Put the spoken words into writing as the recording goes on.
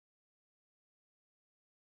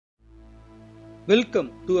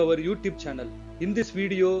Welcome to our YouTube channel. In this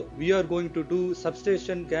video, we are going to do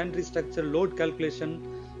substation gantry structure load calculation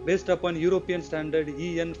based upon European standard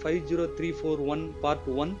EN 50341 part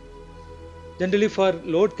 1. Generally for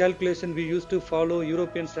load calculation, we used to follow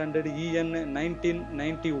European standard EN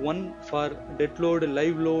 1991 for dead load,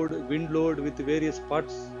 live load, wind load with various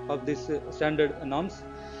parts of this standard norms.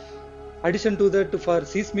 Addition to that, for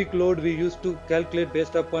seismic load, we used to calculate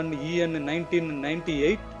based upon EN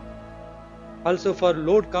 1998. Also for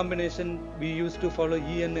load combination, we used to follow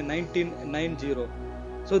EN 1990.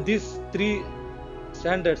 So these three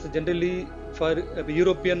standards, generally for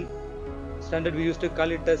European standard, we used to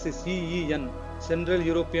call it as CEN, Central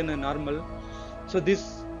European Normal. So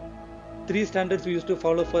these three standards we used to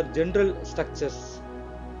follow for general structures.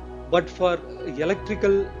 But for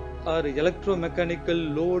electrical or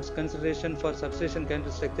electromechanical loads consideration for substation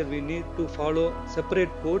gantry structure, we need to follow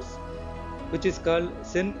separate codes, which is called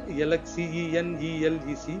CENELEC.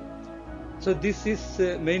 So this is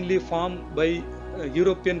mainly formed by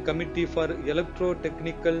European Committee for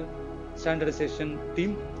Electrotechnical Standardization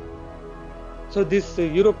team. So this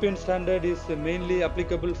European standard is mainly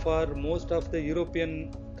applicable for most of the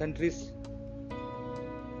European countries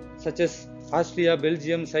such as Austria,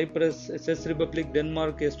 Belgium, Cyprus, Czech Republic,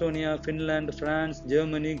 Denmark, Estonia, Finland, France,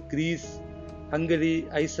 Germany, Greece, Hungary,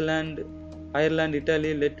 Iceland, Ireland,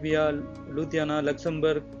 Italy, Latvia, Lithuania,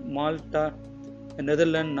 Luxembourg, Malta,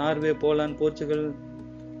 Netherlands, Norway, Poland, Portugal,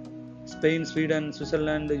 Spain, Sweden,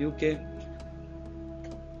 Switzerland, UK.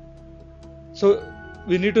 So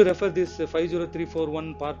we need to refer this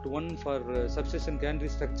 50341 part 1 for substation gantry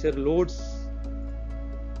structure loads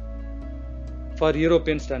for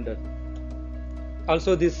European standard.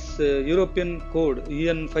 Also this European code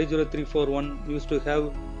EN 50341 used to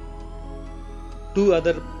have two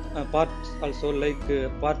other parts also, like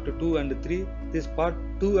part 2 and 3. This part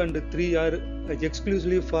 2 and 3 are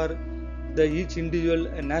exclusively for the each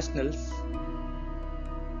individual nationals.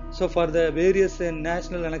 So for the various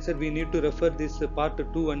national annexure, we need to refer this part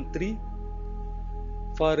 2 and 3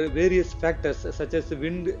 for various factors such as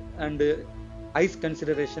wind and ice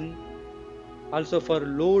consideration. Also for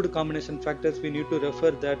load combination factors, we need to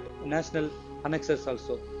refer that national annexures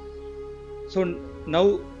also. So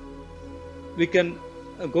now we can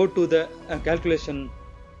go to the calculation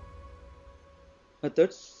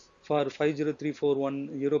methods for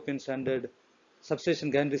 50341 European standard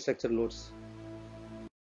substation gantry structure loads.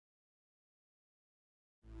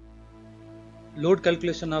 Load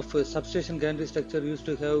calculation of substation gantry structure used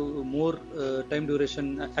to have more time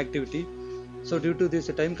duration activity. So due to this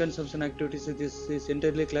time consumption activities, this is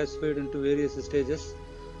entirely classified into various stages.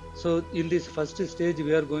 So in this first stage,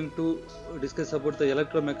 we are going to discuss about the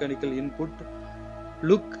electromechanical input.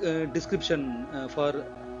 Look description for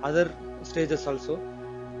other stages also.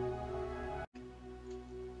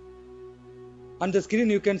 On the screen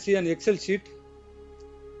you can see an Excel sheet.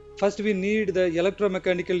 First we need the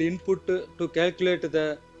electromechanical input to calculate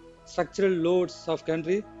the structural loads of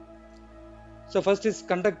gantry. So first is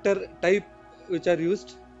conductor type which are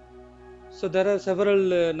used. So there are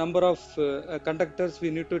several number of conductors we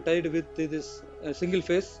need to tie with this single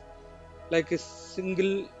phase, like a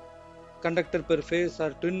single conductor per phase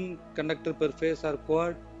or twin conductor per phase or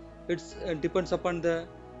quad. It depends upon the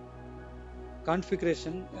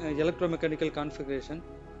configuration, electromechanical configuration.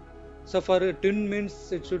 So for a twin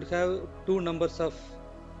means it should have two numbers of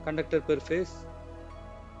conductor per phase.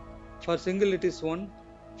 For single it is 1.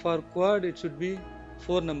 For quad it should be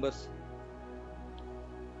 4 numbers.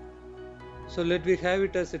 So let we have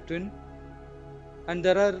it as a twin. And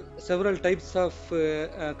there are several types of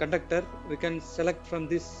conductor. We can select from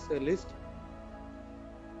this list.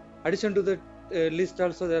 Addition to the list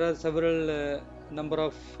also, there are several number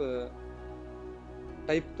of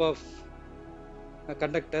type of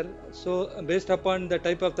conductor. So based upon the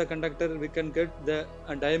type of the conductor, we can get the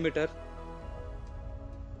diameter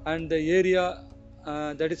and the area,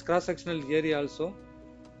 that is cross sectional area also.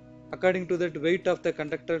 According to that, weight of the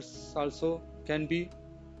conductors also can be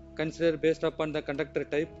considered based upon the conductor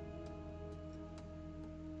type.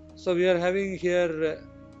 So we are having here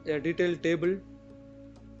a detailed table.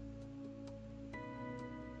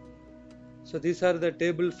 So these are the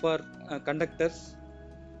table for conductors.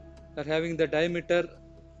 They are having the diameter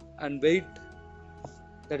and weight,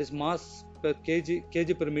 that is mass per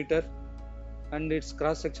kg per meter, and its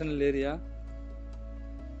cross sectional area.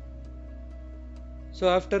 So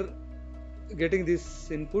after getting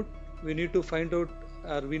this input, we need to find out,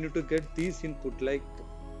 or we need to get these input, like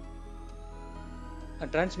a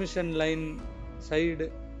transmission line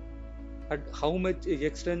side, at how much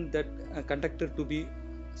extent that conductor to be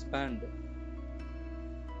spanned.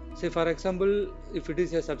 Say for example, if it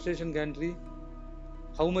is a substation gantry,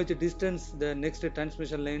 how much distance the next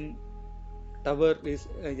transmission line tower is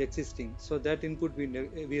existing. So that input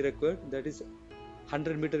we require, that is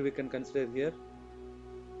 100 meter we can consider here.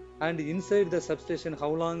 And inside the substation, how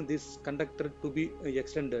long this conductor to be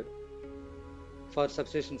extended for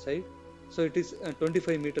substation side. So it is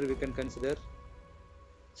 25 meter we can consider.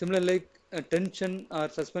 Similar like tension or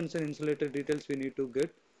suspension insulator details we need to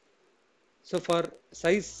get. So for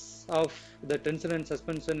size of the tension and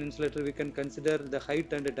suspension insulator, we can consider the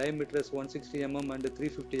height and the diameter as 160 mm and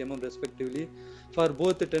 350 mm respectively for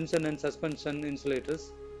both the tension and suspension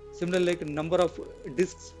insulators. Similarly, like number of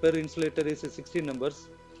discs per insulator is 16 numbers,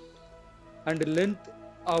 and length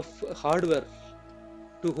of hardware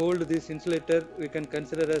to hold this insulator we can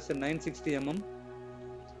consider as 960 mm.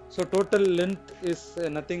 So total length is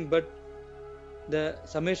nothing but the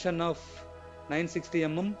summation of 960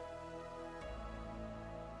 mm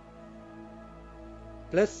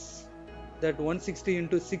plus that 160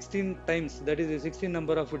 into 16 times, that is a 16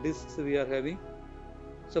 number of discs we are having.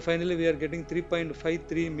 So finally we are getting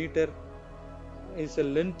 3.53 meter is the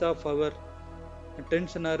length of our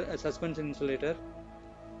tension or suspension insulator.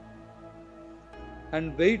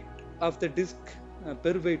 And weight of the disc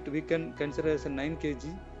per weight we can consider as a 9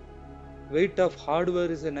 kg. Weight of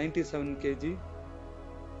hardware is a 97 kg.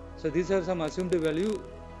 So these are some assumed value.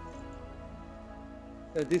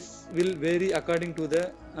 This will vary according to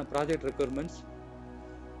the project requirements.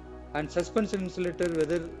 And suspension insulator,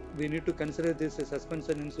 whether we need to consider this a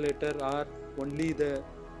suspension insulator or only the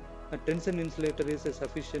tension insulator is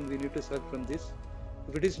sufficient, we need to select from this.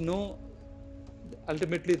 If it is no,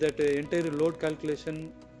 ultimately that entire load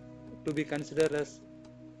calculation to be considered as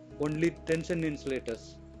only tension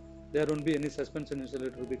insulators. There won't be any suspension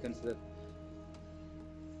insulator to be considered.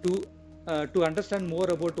 To understand more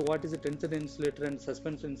about what is a tension insulator and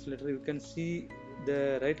suspension insulator, you can see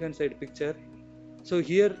the right hand side picture. So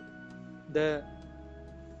here the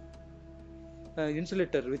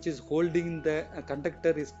insulator which is holding the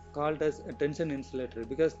conductor is called as a tension insulator,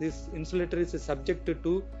 because this insulator is subject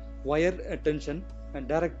to wire tension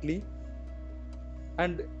directly,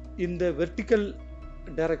 and in the vertical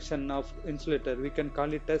direction of insulator we can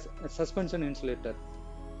call it as a suspension insulator,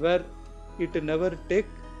 where it never take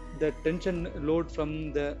the tension load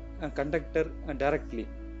from the conductor directly.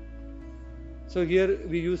 So here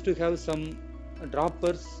we used to have some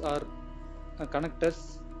droppers or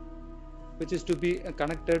connectors which is to be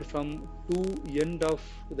connected from two end of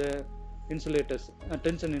the insulators,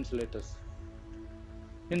 tension insulators.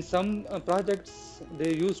 In some projects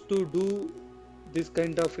they used to do this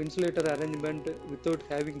kind of insulator arrangement without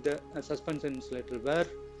having the suspension insulator, where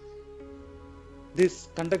this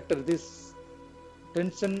conductor, this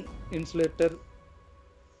tension insulator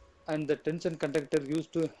and the tension conductor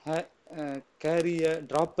used to carry a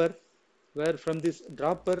dropper, where from this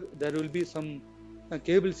dropper there will be some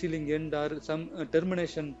cable sealing end or some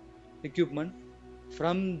termination equipment.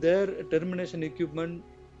 From their termination equipment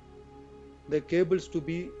the cables to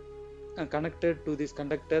be connected to this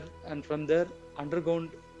conductor, and from there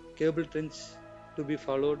underground cable trench to be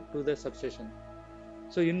followed to the substation.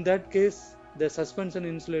 So in that case the suspension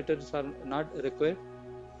insulators are not required,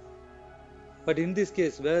 but in this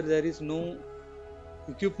case where there is no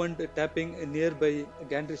equipment tapping a nearby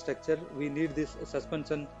gantry structure, we need this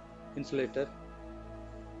suspension insulator.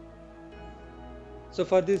 So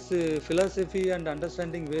for this philosophy and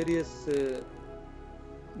understanding various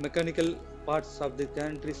mechanical parts of the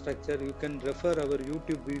gantry structure, you can refer our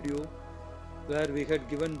YouTube video where we had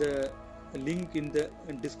given the link in the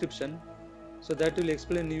description. So that will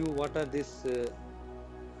explain you what are these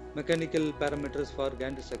mechanical parameters for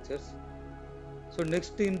gantry structures. So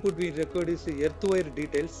next input we record is earth wire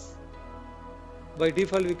details. By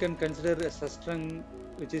default we can consider a sustrung,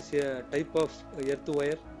 which is a type of earth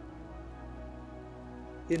wire.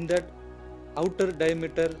 In that outer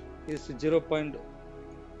diameter is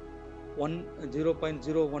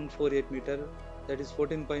 0.0148 meter, that is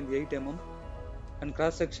 14.8 mm, and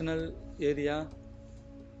cross sectional area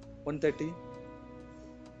 130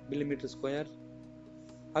 millimeter square.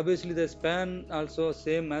 Obviously the span also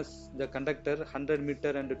same as the conductor, 100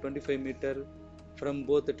 meter and 25 meter from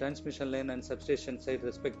both the transmission line and substation side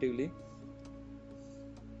respectively.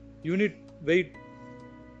 Unit weight,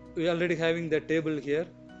 we already having the table here.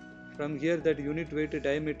 From here that unit weight,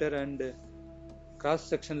 diameter and cross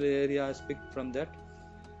sectional area is picked from that.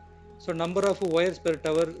 So number of wires per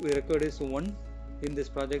tower we record is 1. In this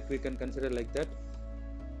project we can consider like that.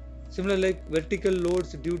 Similarly, like vertical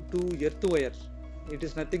loads due to earth wire, it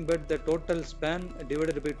is nothing but the total span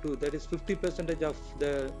divided by 2, that is 50% of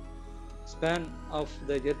the span of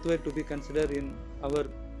the earthware to be considered in our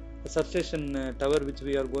substation tower which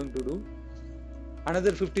we are going to do.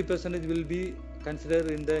 Another 50% will be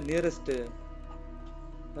considered in the nearest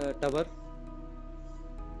tower,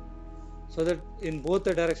 so that in both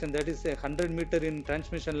the direction, that is 100 meter in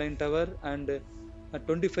transmission line tower and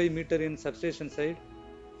 25 meter in substation side,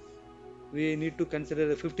 we need to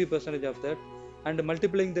consider 50% of that, and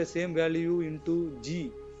multiplying the same value into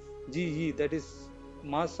GE, that is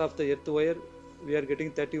mass of the earth wire, we are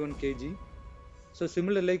getting 31 kg. So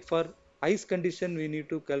similar, like for ice condition, we need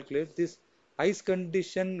to calculate this. Ice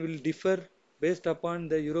condition will differ based upon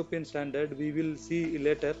the European standard, we will see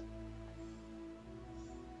later.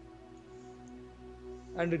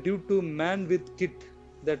 And due to man with kit,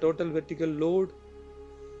 the total vertical load,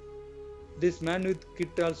 this man with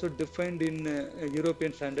kit also defined in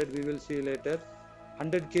European standard, we will see later.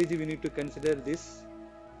 100 kg we need to consider this.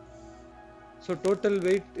 So total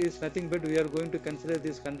weight is nothing but we are going to consider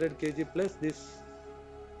this 100 kg plus this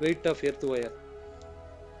weight of earth wire.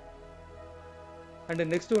 And the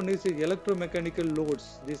next one is electromechanical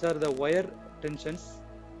loads. These are the wire tensions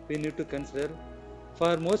we need to consider.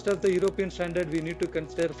 For most of the European standard, we need to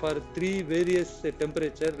consider for three various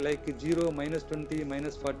temperature, like 0, -20,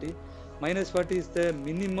 -40. -40 is the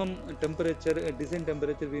minimum temperature, design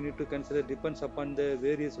temperature we need to consider, depends upon the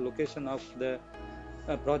various location of the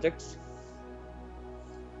projects.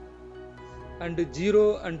 And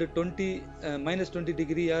 0 and 20, -20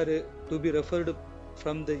 degree are to be referred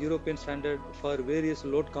from the European standard for various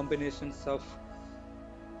load combinations of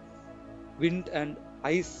wind and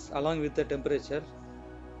ice along with the temperature.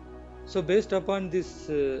 So based upon this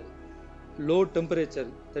load temperature,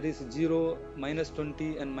 that is 0,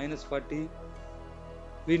 -20 and -40,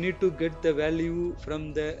 we need to get the value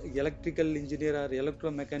from the electrical engineer or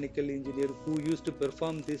electromechanical engineer who used to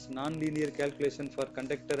perform this non-linear calculation for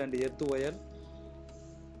conductor and earth wire.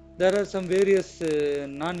 There are some various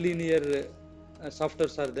non-linear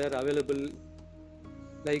softwares are there available,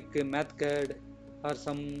 like MathCAD or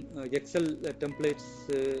some Excel templates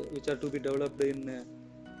which are to be developed in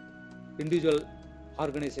individual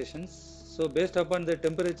organizations. So based upon the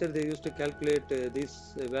temperature, they used to calculate these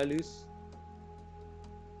values.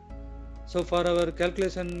 So for our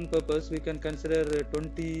calculation purpose, we can consider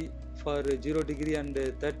 20 for 0 degree and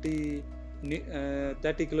 30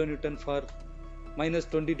 kilonewton for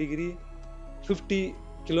 -20 degree, 50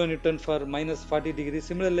 kilonewton for -40 degree.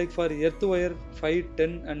 Similar, like for earth wire, 5,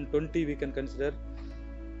 10 and 20 we can consider.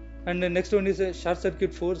 And the next one is a short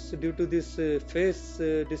circuit force due to this phase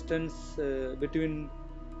distance between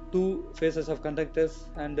two phases of conductors,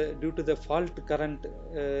 and due to the fault current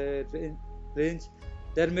range,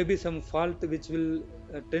 there may be some fault which will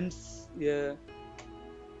tense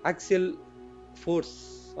axial force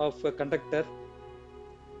of a conductor.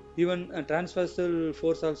 Even a transversal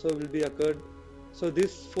force also will be occurred. So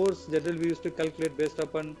this force generally we used to calculate based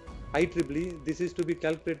upon IEEE. This is to be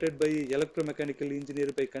calculated by electromechanical engineer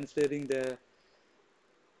by considering the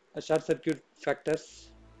short circuit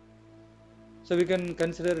factors. So we can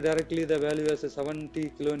consider directly the value as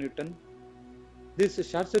 70 kilonewton. This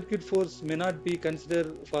short circuit force may not be considered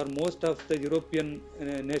for most of the European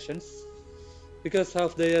nations because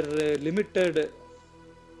of their limited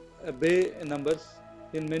bay numbers.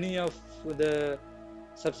 In many of the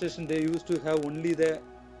substations, they used to have only the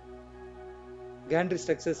gantry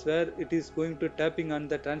structures where it is going to tapping on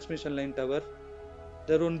the transmission line tower.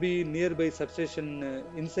 There won't be nearby substation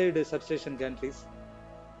inside substation gantries.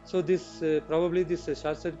 So this probably this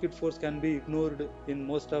short circuit force can be ignored in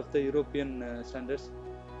most of the European standards.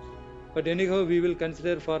 But anyhow, we will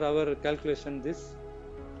consider for our calculation this.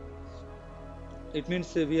 It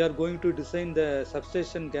means we are going to design the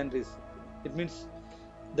substation gantries. It means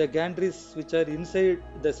the gantries which are inside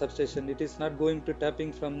the substation. It is not going to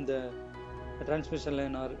tapping from the transmission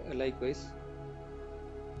line or likewise.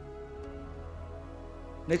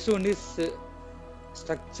 Next one is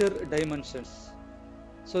structure dimensions.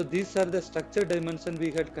 So these are the structure dimension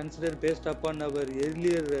we had considered based upon our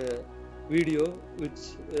earlier video, which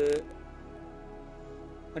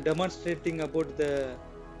demonstrating about the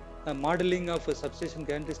modeling of substation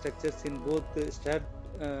gantry structures in both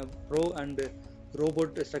STAAD.Pro and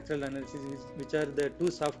robot structural analysis, which are the two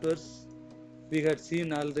softwares we had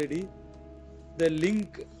seen already. The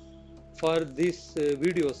link for these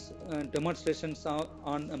videos demonstrations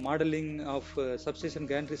on modeling of substation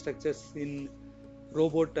gantry structures in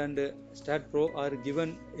robot and STAAD.Pro are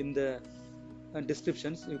given in the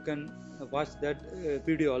descriptions. You can watch that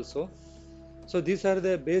video also. So these are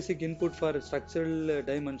the basic input for structural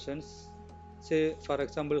dimensions. Say for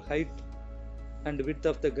example height, and width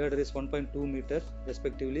of the girder is 1.2 meter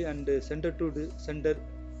respectively, and center to center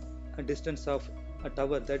distance of a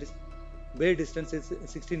tower, that is bay distance, is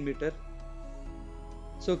 16 meter.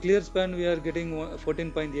 So clear span we are getting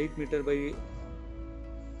 14.8 meter by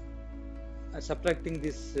subtracting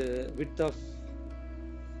this width of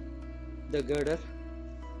the girder.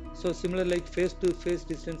 So similar, like face to face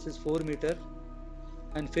distance is 4 meter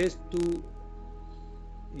and face to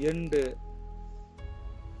end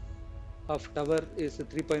of tower is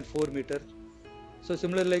 3.4 meter. So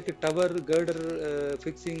similar, like tower girder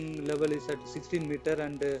fixing level is at 16 meter,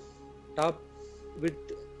 and top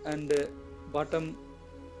width and bottom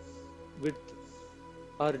width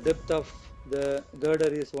or depth of the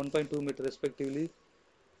girder is 1.2 meter respectively.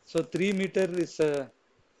 So 3 meter is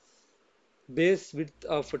base width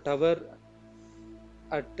of tower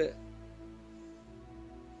at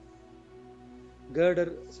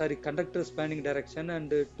conductor spanning direction,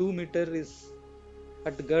 and 2 meter is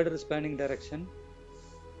at girder spanning direction,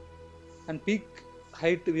 and peak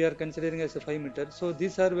height we are considering as a 5 meter. So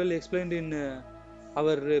these are well explained in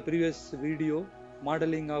our previous video,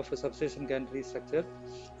 modeling of a substation gantry structure.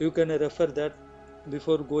 You can refer that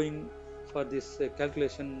before going for this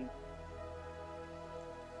calculation.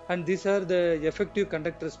 And these are the effective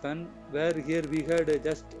conductor span, where here we had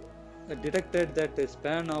just detected that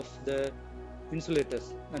span of the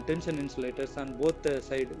insulators and tension insulators on both the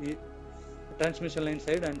side, transmission line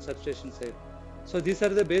side and substation side. So these are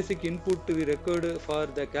the basic input we required for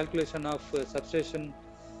the calculation of substation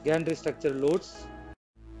gantry structure loads.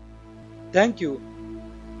 Thank you.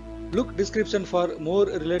 Look description for more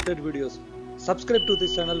related videos. Subscribe to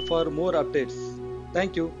this channel for more updates.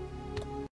 Thank you.